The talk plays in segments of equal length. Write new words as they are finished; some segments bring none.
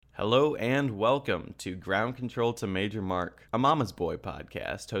Hello and welcome to Ground Control to Major Mark, a Mama's Boy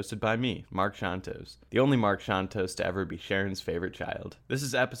podcast hosted by me, Mark Shantos, the only Mark Shantos to ever be Sharon's favorite child. This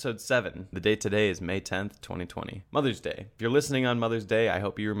is episode 7. The date today is May 10th, 2020. Mother's Day. If you're listening on Mother's Day, I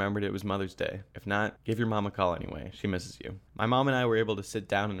hope you remembered it was Mother's Day. If not, give your mom a call anyway. She misses you. My mom and I were able to sit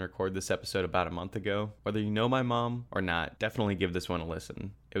down and record this episode about a month ago. Whether you know my mom or not, definitely give this one a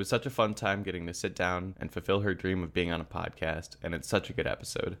listen. It was such a fun time getting to sit down and fulfill her dream of being on a podcast, and it's such a good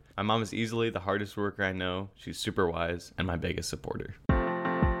episode. My mom is easily the hardest worker I know, she's super wise, and my biggest supporter.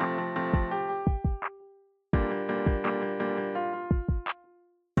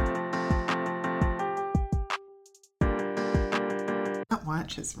 That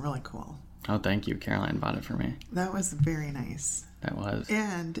watch is really cool. Oh, thank you. Caroline bought it for me. That was very nice. That was.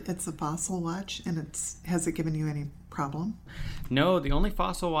 And it's a Fossil watch, and has it given you any problem? No, the only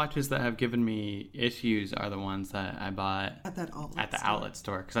Fossil watches that have given me issues are the ones that I bought At the outlet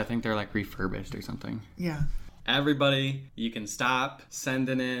store, because I think they're like refurbished or something. Yeah. Everybody, you can stop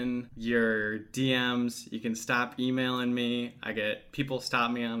sending in your DMs. You can stop emailing me. I get people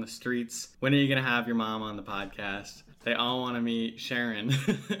stop me on the streets. When are you going to have your mom on the podcast? They all want to meet Sharon,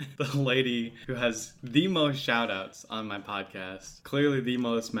 the lady who has the most shout outs on my podcast. Clearly the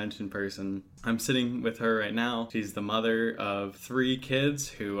most mentioned person. I'm sitting with her right now. She's the mother of 3 kids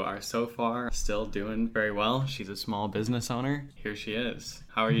who are so far still doing very well. She's a small business owner. Here she is.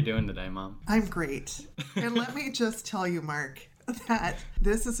 How are you doing today, Mom? I'm great. And let me just tell you, Mark, that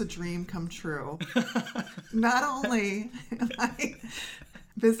this is a dream come true. Not only am I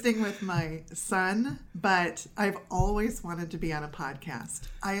visiting with my son, but I've always wanted to be on a podcast.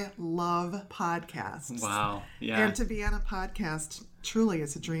 I love podcasts. Wow. Yeah. And to be on a podcast truly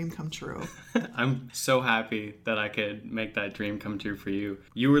is a dream come true. I'm so happy that I could make that dream come true for you.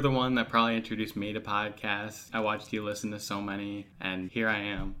 You were the one that probably introduced me to podcasts. I watched you listen to so many, and here I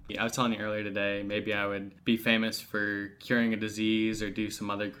am. I was telling you earlier today, maybe I would be famous for curing a disease or do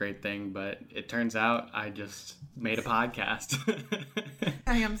some other great thing, but it turns out I just made a podcast.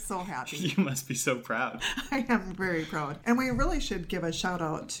 I am so happy. You must be so proud. I am very proud. And we really should give a shout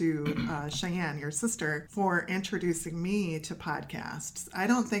out to Cheyenne, your sister, for introducing me to podcasts. I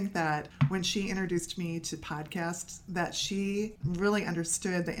don't think that when she introduced me to podcasts that she really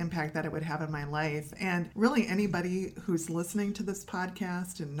understood the impact that it would have in my life. And really anybody who's listening to this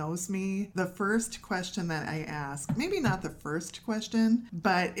podcast and knows me, the first question that I ask, maybe not the first question,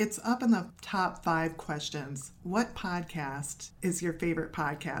 but it's up in the top 5 questions. What podcast is your favorite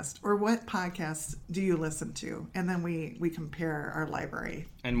podcast? Or what podcasts do you listen to? And then we compare our library.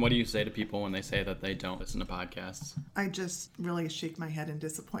 And what do you say to people when they say that they don't listen to podcasts? I just really shake my head in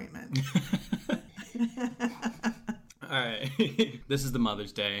disappointment. All right. This is the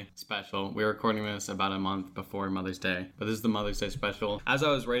Mother's Day special. We're recording this about a month before Mother's Day, but this is the Mother's Day special. As I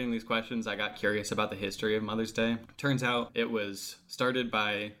was writing these questions, I got curious about the history of Mother's Day. Turns out it was started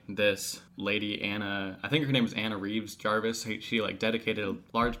by this lady, Anna, I think her name was Anna Reeves Jarvis. She dedicated a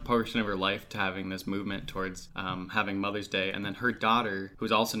large portion of her life to having this movement towards having Mother's Day. And then her daughter,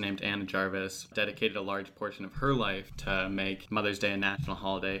 who's also named Anna Jarvis, dedicated a large portion of her life to make Mother's Day a national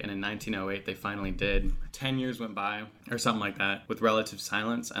holiday. And in 1908, they finally did. 10 years went by, or something like that, with relative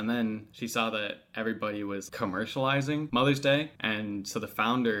silence. And then she saw that everybody was commercializing Mother's Day. And so the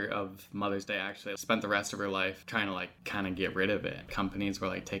founder of Mother's Day actually spent the rest of her life trying to kind of get rid of it. Companies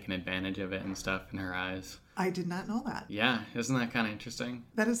were taking advantage of it and stuff in her eyes. I did not know that. Yeah, isn't that kind of interesting?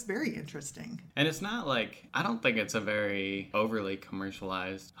 That is very interesting. And it's not I don't think it's a very overly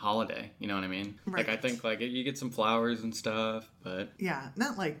commercialized holiday, you know what I mean? Right. I think you get some flowers and stuff, but... Yeah,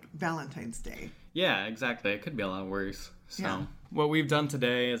 not like Valentine's Day. Yeah, exactly. It could be a lot worse. So Yeah. What we've done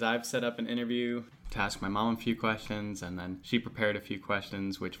today is I've set up an interview to ask my mom a few questions, and then she prepared a few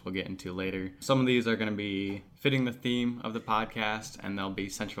questions, which we'll get into later. Some of these are going to be fitting the theme of the podcast, and they'll be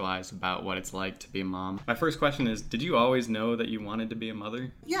centralized about what it's like to be a mom. My first question is, did you always know that you wanted to be a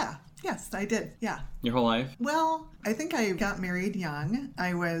mother? Yeah. Yes, I did. Yeah. Your whole life? Well, I think I got married young.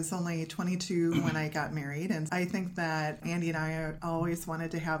 I was only 22 when I got married. And I think that Andy and I always wanted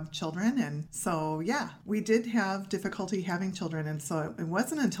to have children. And so, yeah, we did have difficulty having children. And so it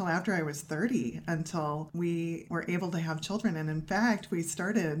wasn't until after I was 30 until we were able to have children. And in fact, we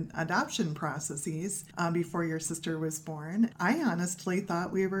started adoption processes before your sister was born. I honestly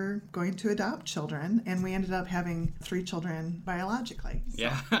thought we were going to adopt children. And we ended up having 3 children biologically. So.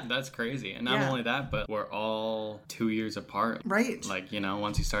 Yeah, that's crazy. And not only that, but we're all 2 years apart. Right.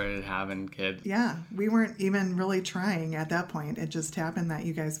 Once you started having kids. Yeah, we weren't even really trying at that point. It just happened that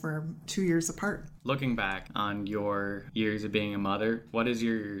you guys were 2 years apart. Looking back on your years of being a mother, what is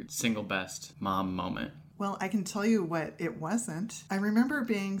your single best mom moment? Well, I can tell you what it wasn't. I remember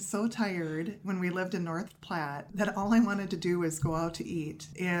being so tired when we lived in North Platte that all I wanted to do was go out to eat.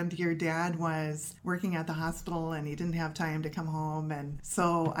 And your dad was working at the hospital and he didn't have time to come home. And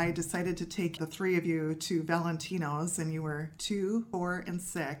so I decided to take the three of you to Valentino's, and you were 2, 4, and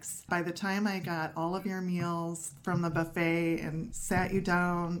 6. By the time I got all of your meals from the buffet and sat you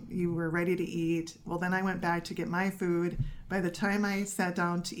down, you were ready to eat. Well, then I went back to get my food. By the time I sat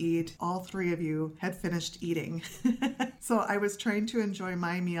down to eat, all three of you had finished eating. So I was trying to enjoy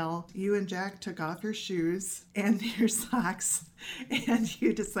my meal. You and Jack took off your shoes and your socks, and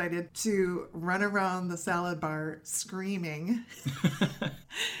you decided to run around the salad bar screaming.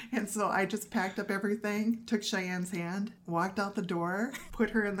 And so I just packed up everything, took Cheyenne's hand, walked out the door, put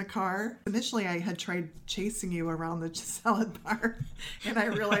her in the car. Initially, I had tried chasing you around the salad bar, and I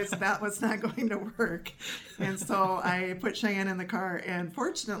realized that was not going to work. And so I put Cheyenne in the car, and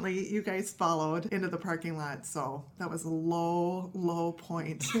fortunately, you guys followed into the parking lot. So that was a low, low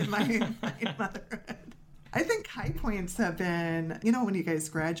point in my motherhood. I think high points have been, when you guys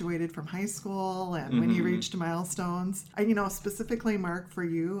graduated from high school and when you reached milestones. Specifically, Mark, for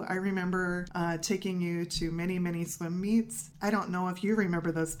you, I remember taking you to many, many swim meets. I don't know if you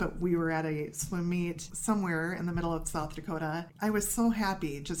remember this, but we were at a swim meet somewhere in the middle of South Dakota. I was so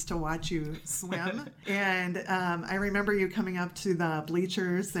happy just to watch you swim. And I remember you coming up to the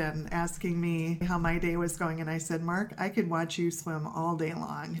bleachers and asking me how my day was going. And I said, Mark, I could watch you swim all day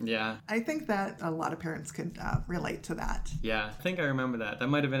long. Yeah. I think that a lot of parents could relate to that. Yeah, I think I remember that. That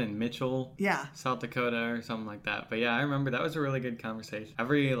might have been in Mitchell, South Dakota or something like that. But yeah, I remember that was a really good conversation.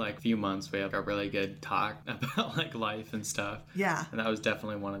 Every few months we have a really good talk about life and stuff. Yeah. And that was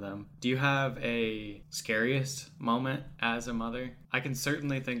definitely one of them. Do you have a scariest moment as a mother? I can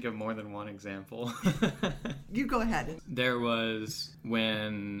certainly think of more than one example. You go ahead. There was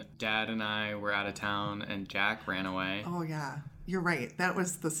when Dad and I were out of town and Jack ran away. Oh yeah, you're right. That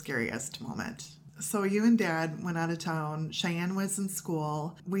was the scariest moment. So you and Dad went out of town. Cheyenne was in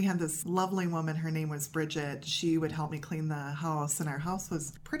school. We had this lovely woman. Her name was Bridget. She would help me clean the house, and our house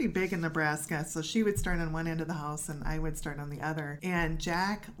was pretty big in Nebraska. So she would start on one end of the house and I would start on the other. And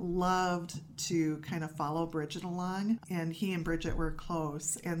Jack loved to kind of follow Bridget along, and he and Bridget were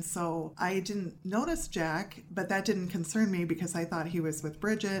close. And so I didn't notice Jack, but that didn't concern me because I thought he was with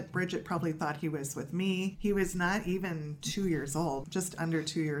Bridget. Bridget probably thought he was with me. He was not even 2 years old, just under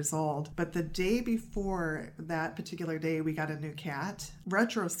 2 years old. But the day before that particular day, we got a new cat.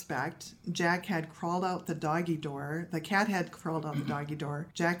 Retrospect, Jack had crawled out the doggy door. The cat had crawled out the doggy door.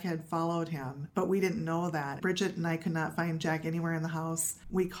 Jack had followed him, but we didn't know that. Bridget and I could not find Jack anywhere in the house.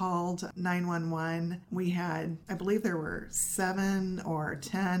 We called 911. We had, I believe there were 7 or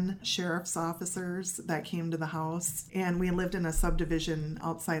 10 sheriff's officers that came to the house, and we lived in a subdivision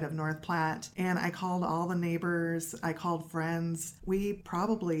outside of North Platte. And I called all the neighbors. I called friends. We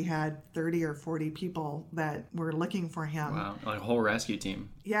probably had 30 or 40 people that were looking for him. Wow, like a whole rescue team.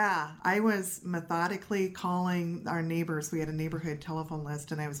 Yeah, I was methodically calling our neighbors. We had a neighborhood telephone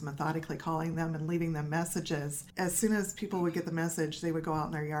list, and I was methodically calling them and leaving them messages. As soon as people would get the message, they would go out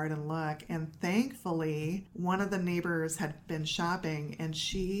in their yard and look. And thankfully, one of the neighbors had been shopping, and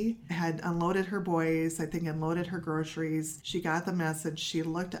she had unloaded her boys, I think unloaded her groceries. She got the message. She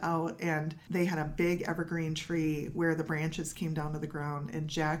looked out, and they had a big evergreen tree where the branches came down to the ground, and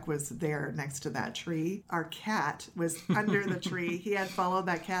Jack was there next to that tree. Our cat was under the tree. He had followed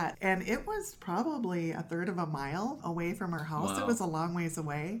that cat, and it was probably a third of a mile away from our house. Wow. It was a long ways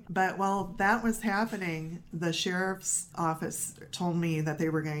away. But while that was happening, the sheriff's office told me that they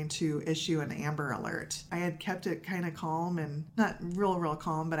were going to issue an Amber Alert. I had kept it kind of calm, and not real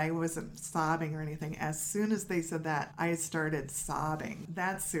calm, but I wasn't sobbing or anything. As soon as they said that, I started sobbing.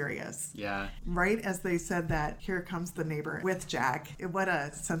 That's serious. Yeah. Right as they said that, here comes the neighbor with Jack. What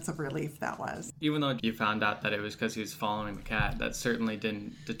a sense of relief that was. Even though you found out that it was because he was following the cat, that certainly didn't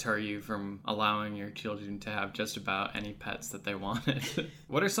deter you from allowing your children to have just about any pets that they wanted.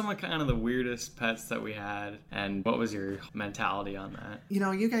 What are some of kind of the weirdest pets that we had, and what was your mentality on that?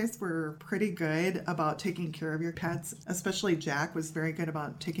 You guys were pretty good about taking care of your pets, especially Jack was very good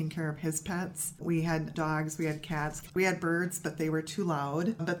about taking care of his pets. We had dogs, we had cats, we had birds, but they were too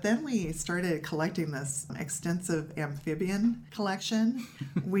loud. But then we started collecting this extensive amphibian collection.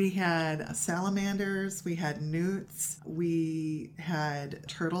 We had salamanders, we had newts, we had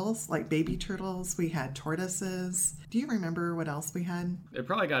turtles, like baby turtles, we had tortoises, Do you remember what else we had? It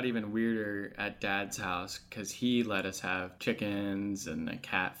probably got even weirder at Dad's house because he let us have chickens and a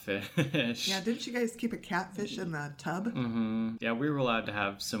catfish. Yeah, didn't you guys keep a catfish in the tub? Mm-hmm. Yeah, we were allowed to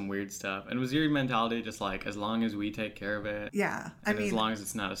have some weird stuff. And was your mentality just like, as long as we take care of it? Yeah. As long as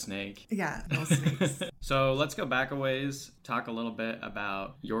it's not a snake? Yeah, no snakes. So let's go back a ways, talk a little bit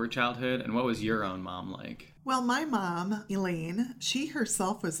about your childhood and what was your own mom like? Well, my mom, Elaine, she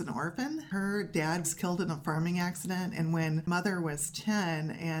herself was an orphan. Her dad was killed in a farming accident, and when mother was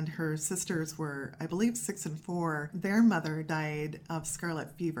 10 and her sisters were, I believe, 6 and 4, their mother died of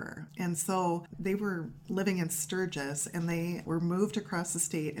scarlet fever. And so they were living in Sturgis, and they were moved across the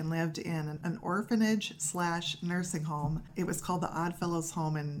state and lived in an orphanage/nursing home. It was called the Oddfellows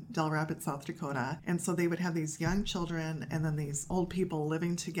Home in Del Rapids, South Dakota. And so they would have these young children and then these old people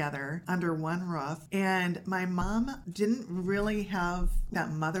living together under one roof. And my mom didn't really have that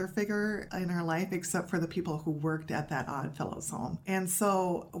mother figure in her life except for the people who worked at that Oddfellows home. And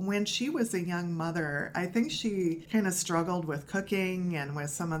so when she was a young mother, I think she kind of struggled with cooking and with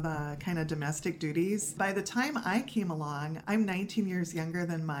some of the kind of domestic duties. By the time I came along, I'm 19 years younger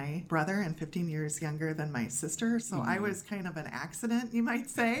than my brother and 15 years younger than my sister. So I was kind of an accident, you might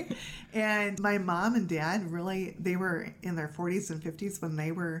say. And my mom and dad really, they were in their 40s and 50s when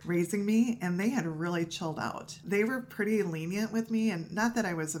they were raising me, and they had really chilled out. They were pretty lenient with me, and not that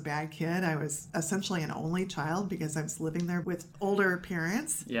I was a bad kid. I was essentially an only child because I was living there with older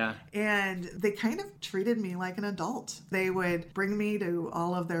parents. Yeah. And they kind of treated me like an adult. They would bring me to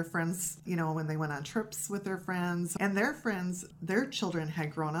all of their friends, you know, when they went on trips with their friends. And their friends, their children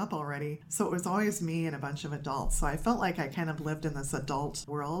had grown up already. So it was always me and a bunch of adults. So I felt like I kind of lived in this adult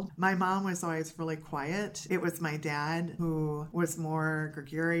world. My mom was always really quiet. It was my dad who was more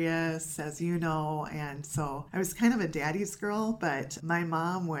gregarious, as you know. And so I was kind of a daddy's girl, but my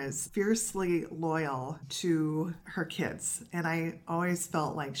mom was fiercely loyal to her kids. And I always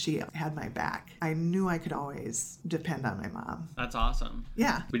felt like she had my back. I knew I could always depend on my mom. That's awesome.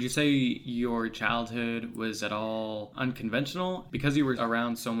 Yeah. Would you say your childhood was at all unconventional? Because you were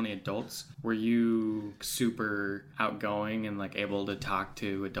around so many adults, were you super outgoing and like able to talk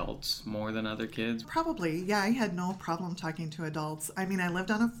to adults more than other kids? Probably. Yeah, I had no problem talking to adults. I mean, I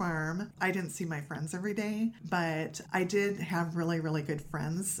lived on a farm. I didn't see my friends every day, but I did have really, really good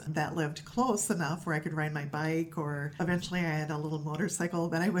friends that lived close enough where I could ride my bike, or eventually I had a little motorcycle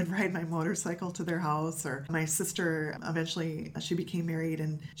that I would ride my motorcycle to their house. Or my sister, eventually she became married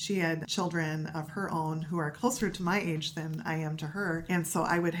and she had children of her own who are closer to my age than I am to her. And so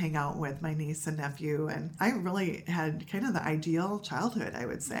I would hang out with my niece and nephew, and I really had kind of the ideal childhood, I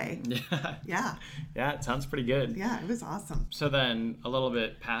would say. Yeah. Yeah. Yeah, it sounds pretty good. Yeah, it was awesome. So then a little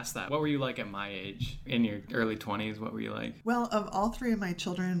bit past that, what were you like at my age? In your early 20s, what were you like? Well, of all three of my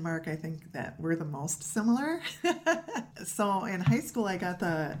children, Mark, I think that we're the most similar. So in high school, I got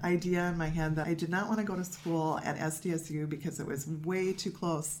the idea in my head that I did not want to go to school at SDSU because it was way too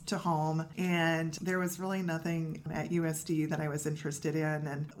close to home, and there was really nothing at USD that I was interested in.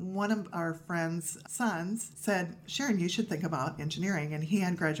 And one of our friends' sons said, Sharon, you should think about engineering. And he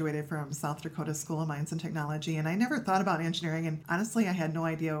had graduated from South Dakota School of Mines and Technology, and I never thought about engineering. And honestly, I had no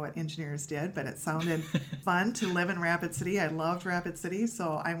idea what engineers did, but it sounded fun to live in Rapid City. I loved Rapid City,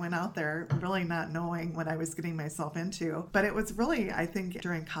 so I went out there really not knowing what I was getting myself into. But it was really, I think,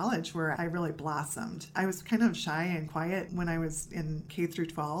 during college where I really blossomed. I was kind of shy and quiet when I was in K through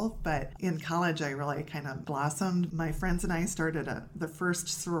 12, but in college I really kind of blossomed. My friends and I started the first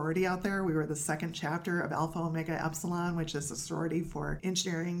sorority out there. We were the second chapter of Alpha Omega Epsilon, which is a sorority for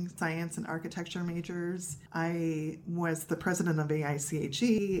engineering, science, and architecture majors. I was the president of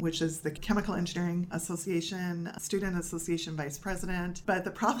AICHE, which is the Chemical Engineering Association, Student Association vice president. But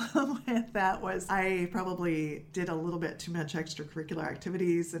the problem with that was I probably did a little bit too much extracurricular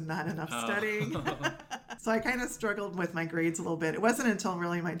activities and not enough studying. So I kind of struggled with my grades a little bit. It wasn't until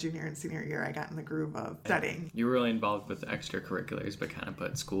really my junior and senior year I got in the groove of studying. You were really involved with extracurriculars, but kind of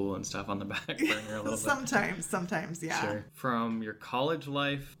put school and stuff on the back burner a little bit. Sometimes, yeah. Sure. From your college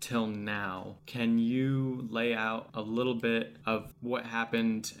life till now, can you lay out a little bit of what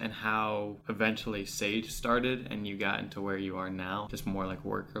happened and how eventually Sage started and you got into where you are now? Just more like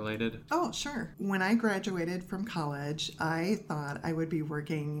work related? Oh, sure. When I graduated from college, I thought I would be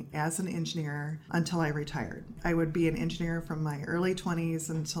working as an engineer until I retired. retired. I would be an engineer from my early 20s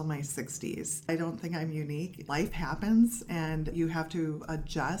until my 60s. I don't think I'm unique. Life happens and you have to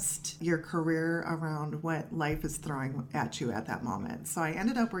adjust your career around what life is throwing at you at that moment. So I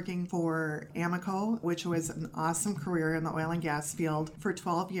ended up working for Amoco, which was an awesome career in the oil and gas field for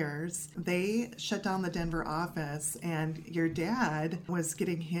 12 years. They shut down the Denver office, and your dad was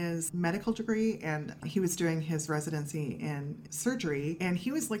getting his medical degree and he was doing his residency in surgery, and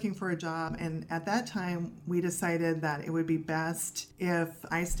he was looking for a job. And at that time, we decided that it would be best if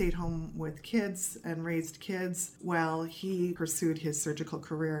I stayed home with kids and raised kids while he pursued his surgical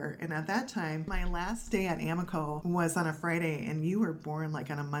career. And at that time, my last day at Amoco was on a Friday, and you were born like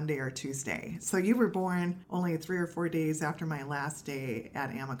on a Monday or Tuesday. So you were born only 3 or 4 days after my last day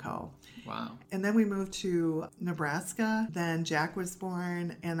at Amoco. Wow. And then we moved to Nebraska. Then Jack was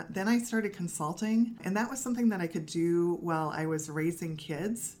born. And then I started consulting. And that was something that I could do while I was raising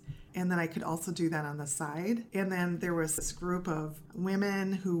kids. And then I could also do that on the side. And then there was this group of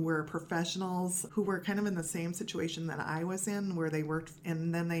women who were professionals who were kind of in the same situation that I was in, where they worked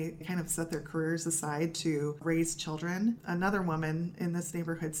and then they kind of set their careers aside to raise children. Another woman in this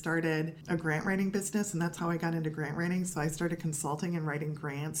neighborhood started a grant writing business, and that's how I got into grant writing. So I started consulting and writing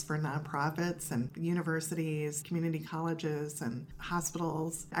grants for nonprofits and universities, community colleges, and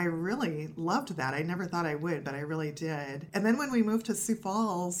hospitals. I really loved that. I never thought I would, but I really did. And then when we moved to Sioux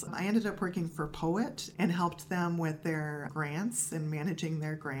Falls, I ended up working for Poet and helped them with their grants and managing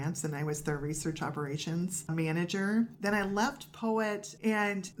their grants, and I was their research operations manager. Then I left Poet,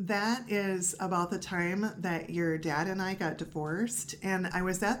 and that is about the time that your dad and I got divorced. And I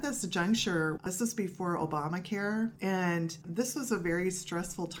was at this juncture, this was before Obamacare, and this was a very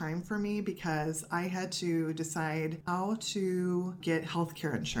stressful time for me because I had to decide how to get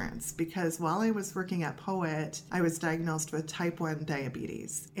healthcare insurance, because while I was working at Poet, I was diagnosed with type 1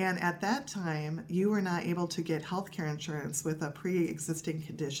 diabetes. And at that time, you were not able to get healthcare insurance with a pre-existing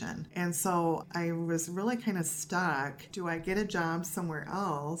condition. And so I was really kind of stuck. Do I get a job somewhere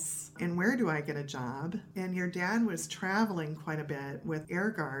else? And where do I get a job? And your dad was traveling quite a bit with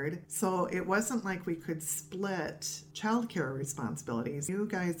AirGuard. So it wasn't like we could split childcare responsibilities. You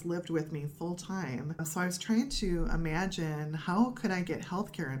guys lived with me full time. So I was trying to imagine, how could I get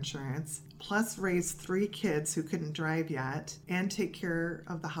healthcare insurance plus raise 3 kids who couldn't drive yet and take care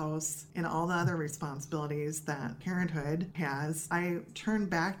of the house and all the other responsibilities that parenthood has. I turned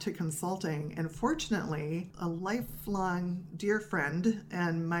back to consulting, and fortunately, a lifelong dear friend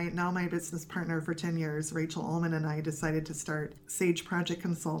and now my business partner for 10 years, Rachel Ullman, and I decided to start Sage Project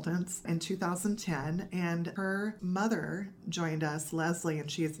Consultants in 2010, and her mother joined us, Leslie,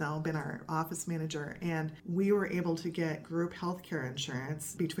 and she has now been our office manager, and we were able to get group healthcare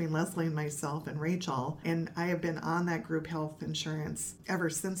insurance between Leslie and myself and Rachel, and I have been on that group health insurance ever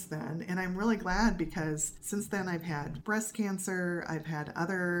since then. And I'm really glad, because since then I've had breast cancer, I've had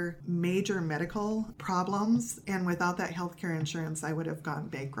other major medical problems, and without that healthcare insurance I would have gone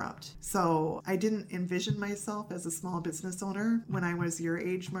bankrupt. So I didn't envision myself as a small business owner when I was your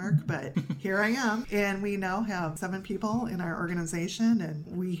age, Mark, but here I am. And we now have 7 people in our organization, and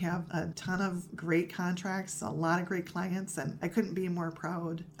we have a ton of great contracts, a lot of great clients, and I couldn't be more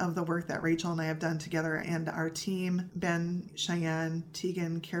proud of the work that Rachel and I have done together, and our team, Ben, Cheyenne,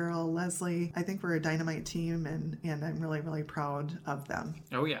 Tegan, Carol, Leslie. I think we're a dynamite team, and I'm really, really proud of them.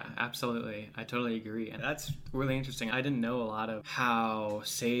 Oh yeah, absolutely. I totally agree. And that's really interesting. I didn't know a lot of how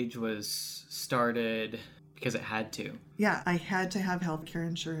Sage was started because it had to. Yeah, I had to have healthcare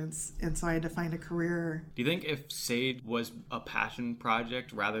insurance, and so I had to find a career. Do you think if Sage was a passion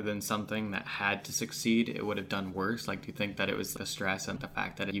project rather than something that had to succeed, it would have done worse? Like, do you think that it was the stress and the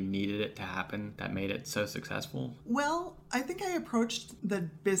fact that you needed it to happen that made it so successful? Well, I think I approached the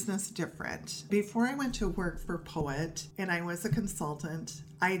business different. Before I went to work for Poet, and I was a consultant,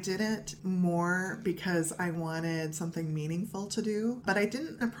 I did it more because I wanted something meaningful to do, but I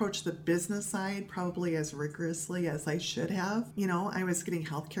didn't approach the business side probably as rigorously as I should have. You know, I was getting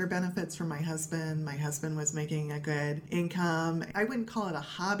healthcare benefits from my husband. My husband was making a good income. I wouldn't call it a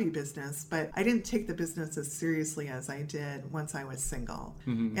hobby business, but I didn't take the business as seriously as I did once I was single.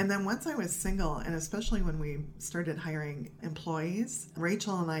 Mm-hmm. And then once I was single, and especially when we started hiring employees,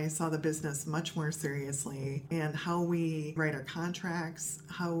 Rachel and I saw the business much more seriously, and how we write our contracts,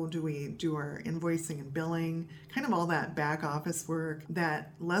 how do we do our invoicing and billing, kind of all that back office work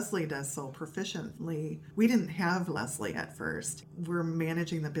that Leslie does so proficiently. We didn't have Leslie at first. We're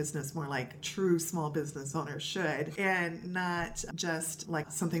managing the business more like true small business owners should, and not just like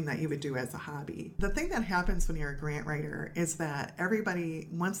something that you would do as a hobby. The thing that happens when you're a grant writer is that everybody,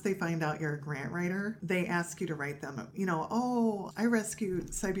 once they find out you're a grant writer, they ask you to write them, oh, I rescue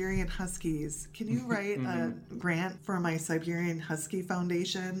Siberian Huskies. Can you write a grant for my Siberian Husky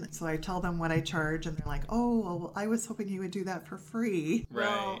Foundation? So I tell them what I charge, and they're like, oh, well, I was hoping you would do that for free. Right.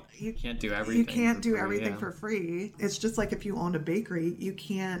 Well, you can't do everything. You can't do free, everything for free. It's just like if you owned a bakery, you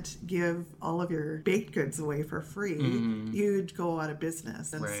can't give all of your baked goods away for free. You'd go out of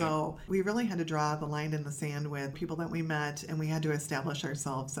business. And so we really had to draw the line in the sand with people that we met, and we had to establish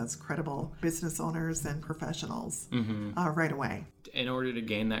ourselves as credible business owners and professionals right away. In order to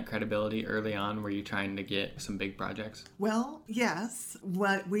gain that credibility early on, were you trying to get some big projects? Well, yes.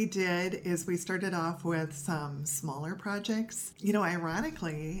 What we did is we started off with some smaller projects.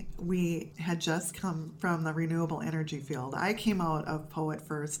 Ironically, we had just come from the renewable energy field. I came out of POET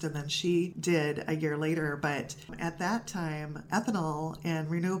first, and then she did a year later. But at that time, ethanol and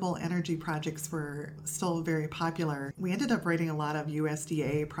renewable energy projects were still very popular. We ended up writing a lot of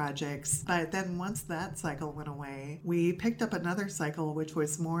USDA projects. But then once that cycle went away, we picked up another cycle, which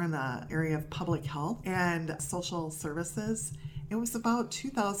was more in the area of public health and social services. It was about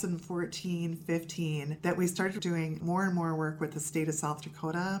 2014-15 that we started doing more and more work with the state of South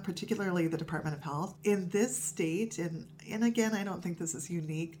Dakota, particularly the Department of Health. In this state, and again, I don't think this is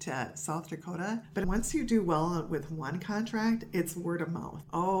unique to South Dakota, but once you do well with one contract, it's word of mouth.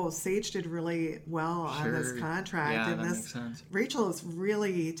 Oh, Sage did really well on this contract. Yeah, and that makes sense. Rachel is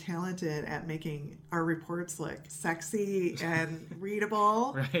really talented at making our reports look sexy and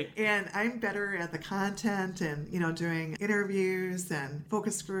readable. Right. And I'm better at the content and, doing interviews and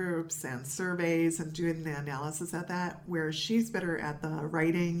focus groups and surveys and doing the analysis at that, where she's better at the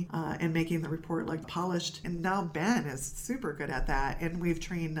writing and making the report look polished. And now Ben is super good at that. And we've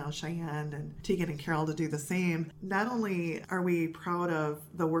trained now Cheyenne and Tegan and Carol to do the same. Not only are we proud of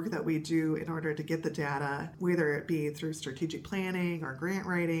the work that we do in order to get the data, whether it be through strategic planning or grant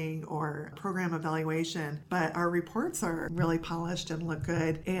writing or program evaluation, but our reports are really polished and look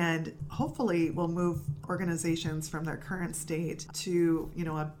good, and hopefully will move organizations from their current state to,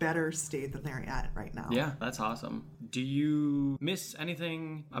 a better state than they're at right now. Yeah, that's awesome. Do you miss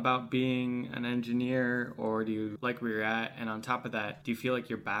anything about being an engineer, or do you like where you're at? And on top of that, do you feel like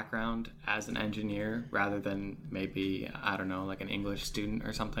your background as an engineer, rather than maybe, I don't know, like an English student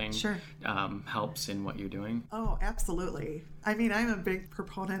or something, helps in what you're doing? Oh, absolutely. I mean, I'm a big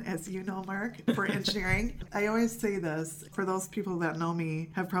proponent, as you know, Mark, for engineering. I always say this, for those people that know me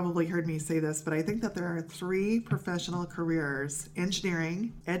have probably heard me say this, but I think that there are 3 professional careers: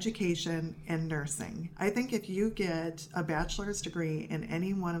 engineering, education, and nursing. I think if you get a bachelor's degree in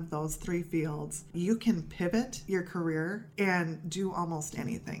any one of those 3 fields, you can pivot your career and do almost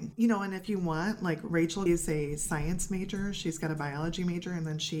anything. And if you want, like Rachel is a science major, she's got a biology major, and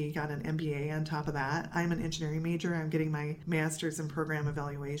then she got an MBA on top of that. I'm an engineering major, I'm getting my master's in program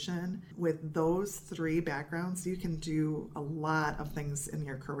evaluation. With those 3 backgrounds, you can do a lot of things in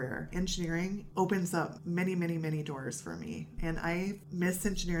your career. Engineering opens up many, many, many doors for me. And I miss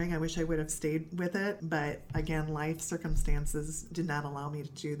engineering. I wish I would have stayed with it. But again, life circumstances did not allow me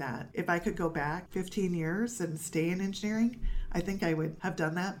to do that. If I could go back 15 years and stay in engineering, I think I would have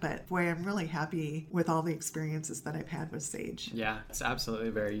done that. But boy, I'm really happy with all the experiences that I've had with Sage. Yeah, it's absolutely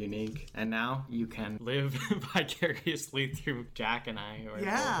very unique. And now you can live vicariously through Jack and I, who are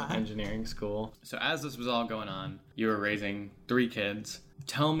both in engineering school. So as this was all going on, you were raising 3 kids.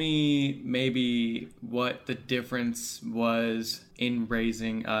 Tell me maybe what the difference was in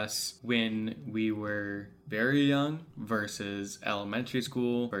raising us when we were very young versus elementary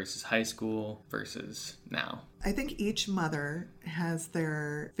school versus high school versus now. I think each mother has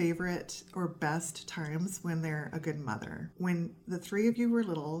their favorite or best times when they're a good mother. When the 3 of you were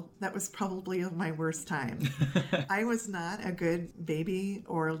little, that was probably my worst time. I was not a good baby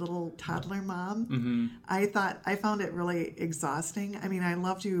or a little toddler mom. I found it really exhausting. I mean, I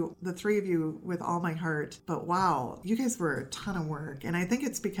loved you, the 3 of you, with all my heart, but wow, you guys were a ton of work. And I think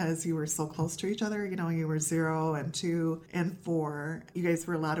it's because you were so close to each other. You were 0 and 2 and 4. You guys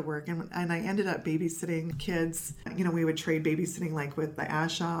were a lot of work. And I ended up babysitting kids. We would trade babysitting like with the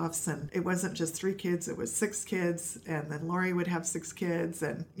Ashoffs, and it wasn't just 3 kids, it was 6 kids, and then Lori would have 6 kids,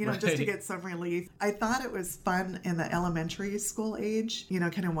 and just to get some relief. I thought it was fun in the elementary school age,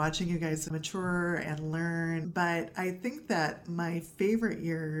 kind of watching you guys mature and learn. But I think that my favorite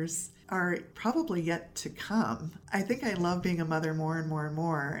years are probably yet to come. I think I love being a mother more and more and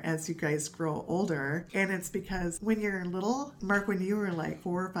more as you guys grow older. And it's because when you're little, Mark, when you were like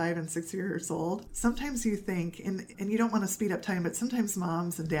 4, 5, and 6 years old, sometimes you think, and you don't want to speed up time, but sometimes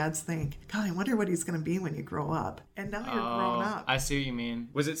moms and dads think, God, I wonder what he's going to be when you grow up. And now you're grown up. I see what you mean.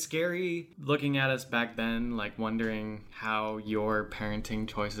 Was it scary looking at us back then, like wondering how your parenting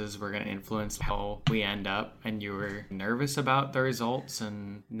choices were going to influence how we end up, and you were nervous about the results?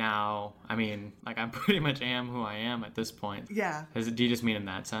 And now, I mean, like, I pretty much am who I am at this point. Yeah. Do you just mean in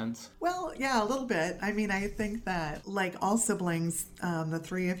that sense? Well, yeah, a little bit. I mean, I think that like all siblings, the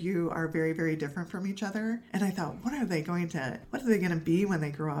three of you are very, very different from each other. And I thought, what are they going to be when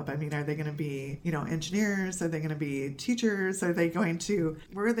they grow up? I mean, are they going to be, engineers? Are they going to be teachers? Where are they going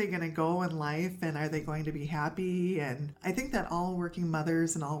to go in life? And are they going to be happy? And I think that all working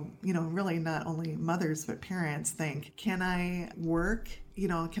mothers and all, really not only mothers, but parents think, can I work?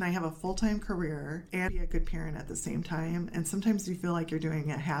 Can I have a full-time career and be a good parent at the same time? And sometimes you feel like you're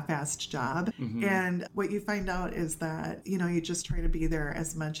doing a half-assed job. Mm-hmm. And what you find out is that, you just try to be there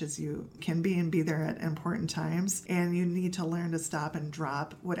as much as you can be and be there at important times. And you need to learn to stop and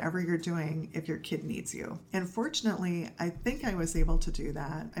drop whatever you're doing if your kid needs you. And fortunately, I think I was able to do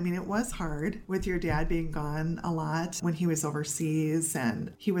that. I mean, it was hard with your dad being gone a lot when he was overseas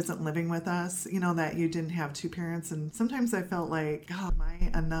and he wasn't living with us, that you didn't have two parents. And sometimes I felt like, God, am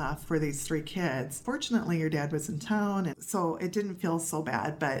I enough for these 3 kids? Fortunately, your dad was in town, and so it didn't feel so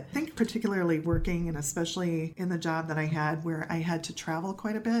bad. But I think particularly working, and especially in the job that I had where I had to travel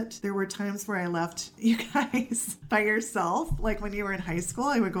quite a bit, there were times where I left you guys by yourself. Like when you were in high school,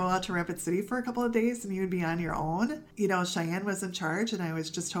 I would go out to Rapid City for a couple of days and you would be on your own. Cheyenne was in charge, and I was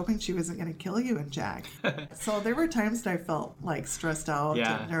just hoping she wasn't going to kill you and Jack. So there were times that I felt like stressed out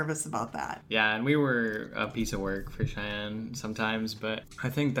and nervous about that. Yeah, and we were a piece of work for Cheyenne sometimes, but I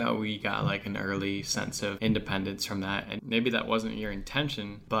think that we got like an early sense of independence from that, and maybe that wasn't your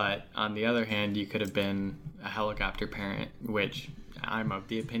intention, but on the other hand, you could have been a helicopter parent, which I'm of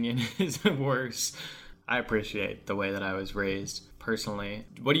the opinion is worse. I appreciate the way that I was raised personally.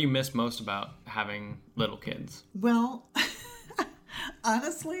 What do you miss most about having little kids? Well,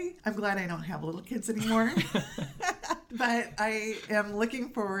 honestly, I'm glad I don't have little kids anymore. But I am looking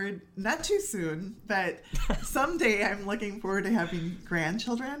forward, not too soon, but someday I'm looking forward to having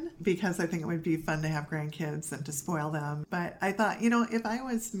grandchildren, because I think it would be fun to have grandkids and to spoil them. But I thought, if I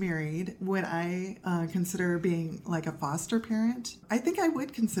was married, would I consider being like a foster parent? I think I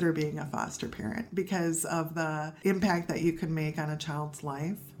would consider being a foster parent because of the impact that you can make on a child's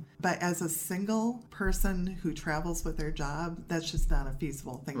life. But as a single person who travels with their job, that's just not a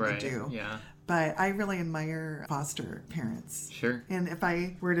feasible thing to do. Yeah. But I really admire foster parents. Sure. And if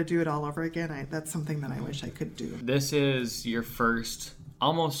I were to do it all over again, that's something that I wish I could do. This is your first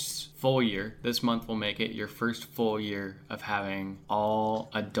almost full year. This month will make it your first full year of having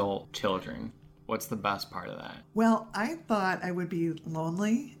all adult children. What's the best part of that? Well, I thought I would be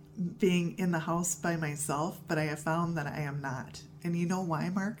lonely being in the house by myself, but I have found that I am not. And you know why,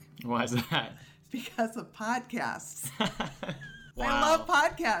 Mark? Why is that? Because of podcasts. Wow. I love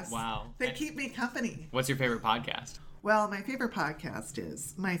podcasts. Wow. They keep me company. What's your favorite podcast? Well, my favorite podcast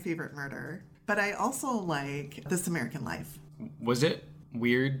is My Favorite Murder, but I also like This American Life. Was it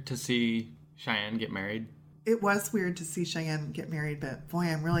weird to see Cheyenne get married? It was weird to see Cheyenne get married, but boy,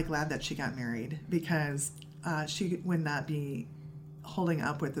 I'm really glad that she got married, because she would not be holding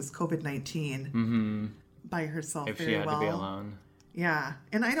up with this COVID-19 by herself if very she had well. to be alone. Yeah,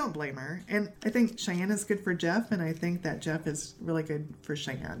 and I don't blame her. And I think Cheyenne is good for Jeff, and I think that Jeff is really good for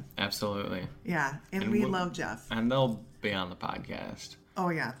Cheyenne. Absolutely. Yeah, and we love Jeff. And they'll be on the podcast. Oh,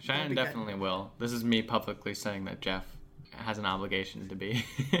 yeah. Cheyenne definitely will. This is me publicly saying that Jeff has an obligation to be.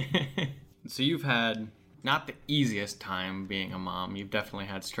 So you've had not the easiest time being a mom. You've definitely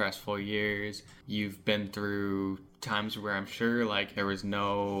had stressful years. You've been through times where I'm sure like there was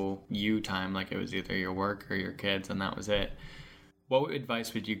no you time, like it was either your work or your kids and that was it. What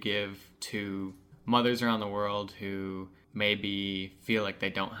advice would you give to mothers around the world who maybe feel like they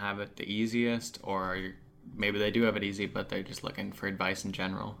don't have it the easiest, or maybe they do have it easy, but they're just looking for advice in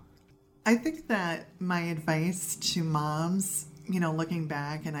general? I think that my advice to moms, looking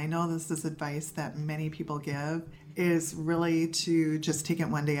back, and I know this is advice that many people give, is really to just take it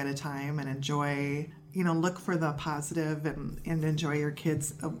one day at a time and enjoy, look for the positive and enjoy your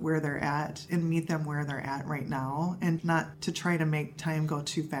kids where they're at and meet them where they're at right now, and not to try to make time go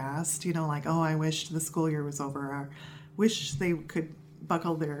too fast, like, oh, I wish the school year was over, or wish they could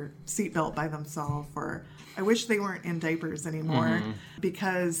buckle their seatbelt by themselves, or I wish they weren't in diapers anymore,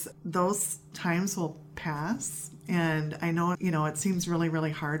 because those times will pass. And I know, it seems really,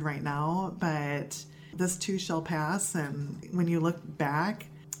 really hard right now, but this too shall pass. And when you look back,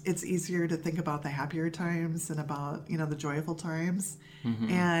 it's easier to think about the happier times and about, the joyful times.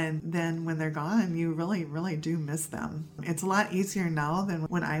 And then when they're gone, you really, really do miss them. It's a lot easier now than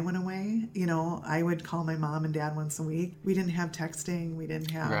when I went away. I would call my mom and dad once a week. We didn't have texting. We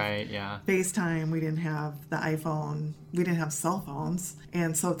didn't have FaceTime. We didn't have the iPhone. We didn't have cell phones.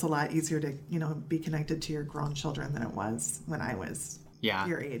 And so it's a lot easier to, be connected to your grown children than it was when I was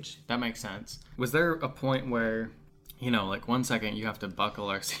your age. That makes sense. Was there a point where, like 1 second you have to buckle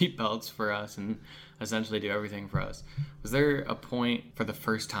our seatbelts for us and essentially do everything for us? Was there a point for the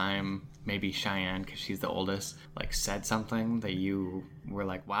first time, maybe Cheyenne, because she's the oldest, like said something that you were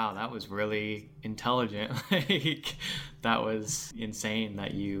like, wow, that was really intelligent. Like, that was insane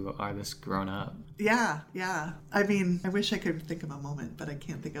that you are this grown up. Yeah. I mean, I wish I could think of a moment, but I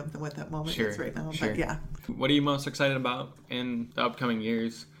can't think of what that moment is right now. But yeah. What are you most excited about in the upcoming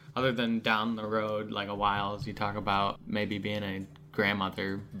years? Other than down the road, like a while, as you talk about maybe being a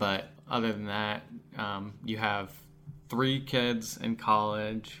grandmother, but other than that, you have 3 kids in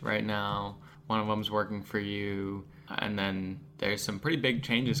college right now. One of them's working for you, and then there's some pretty big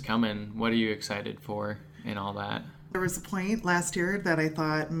changes coming. What are you excited for in all that? There was a point last year that I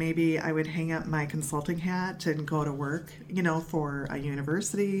thought maybe I would hang up my consulting hat and go to work, for a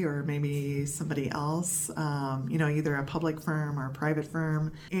university or maybe somebody else, either a public firm or a private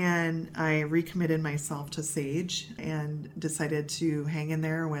firm. And I recommitted myself to Sage and decided to hang in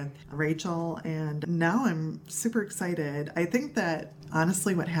there with Rachel. And now I'm super excited. I think that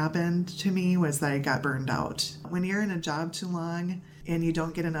honestly what happened to me was that I got burned out. When you're in a job too long, and you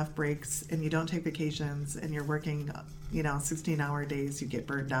don't get enough breaks and you don't take vacations and you're working, 16-hour days, you get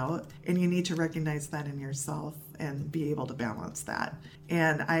burned out. And you need to recognize that in yourself and be able to balance that.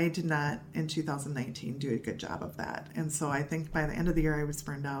 And I did not, in 2019, do a good job of that. And so I think by the end of the year, I was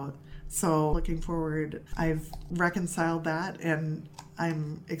burned out. So looking forward, I've reconciled that, and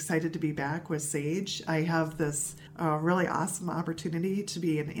I'm excited to be back with Sage. I have this really awesome opportunity to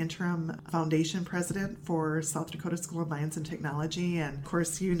be an interim foundation president for South Dakota School of Mines and Technology. And of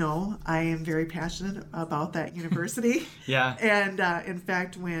course, I am very passionate about that university. Yeah. And in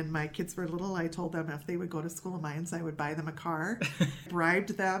fact, when my kids were little, I told them if they would go to School of Mines, I would buy them a car,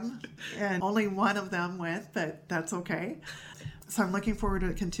 bribed them, and only one of them went, but that's okay. So I'm looking forward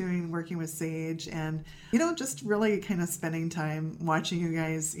to continuing working with Sage and, just really kind of spending time watching you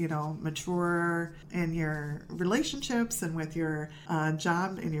guys, mature in your relationships and with your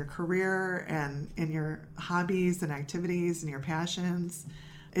job and your career and in your hobbies and activities and your passions.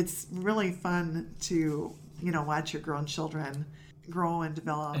 It's really fun to, watch your grown children grow and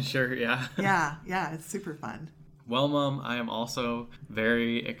develop. Sure, yeah. Yeah, it's super fun. Well, Mom, I am also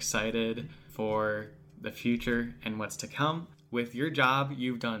very excited for the future and what's to come. With your job,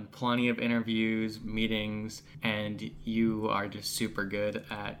 you've done plenty of interviews, meetings, and you are just super good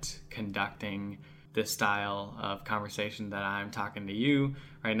at conducting this style of conversation that I'm talking to you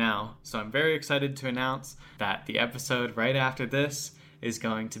right now. So I'm very excited to announce that the episode right after this is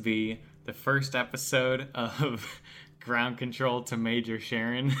going to be the first episode of Ground Control to Major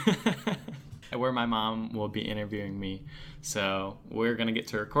Sharon, where my mom will be interviewing me. So we're going to get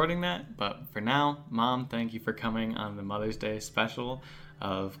to recording that. But for now, Mom, thank you for coming on the Mother's Day special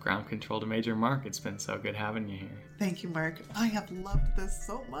of Ground Control to Major Mark. It's been so good having you here. Thank you, Mark. I have loved this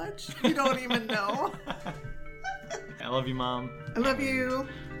so much. You don't even know. I love you, Mom. I love you.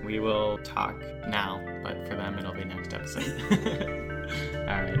 We will talk now, but for them, it'll be next episode.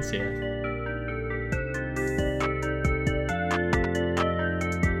 All right, see ya.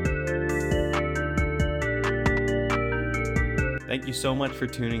 Thank you so much for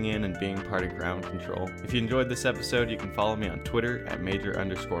tuning in and being part of Ground Control. If you enjoyed this episode, you can follow me on Twitter at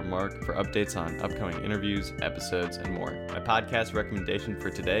Major_Mark for updates on upcoming interviews, episodes, and more. My podcast recommendation for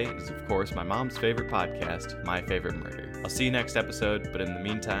today is, of course, my mom's favorite podcast, My Favorite Murder. I'll see you next episode, but in the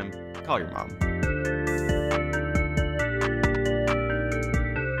meantime, call your mom.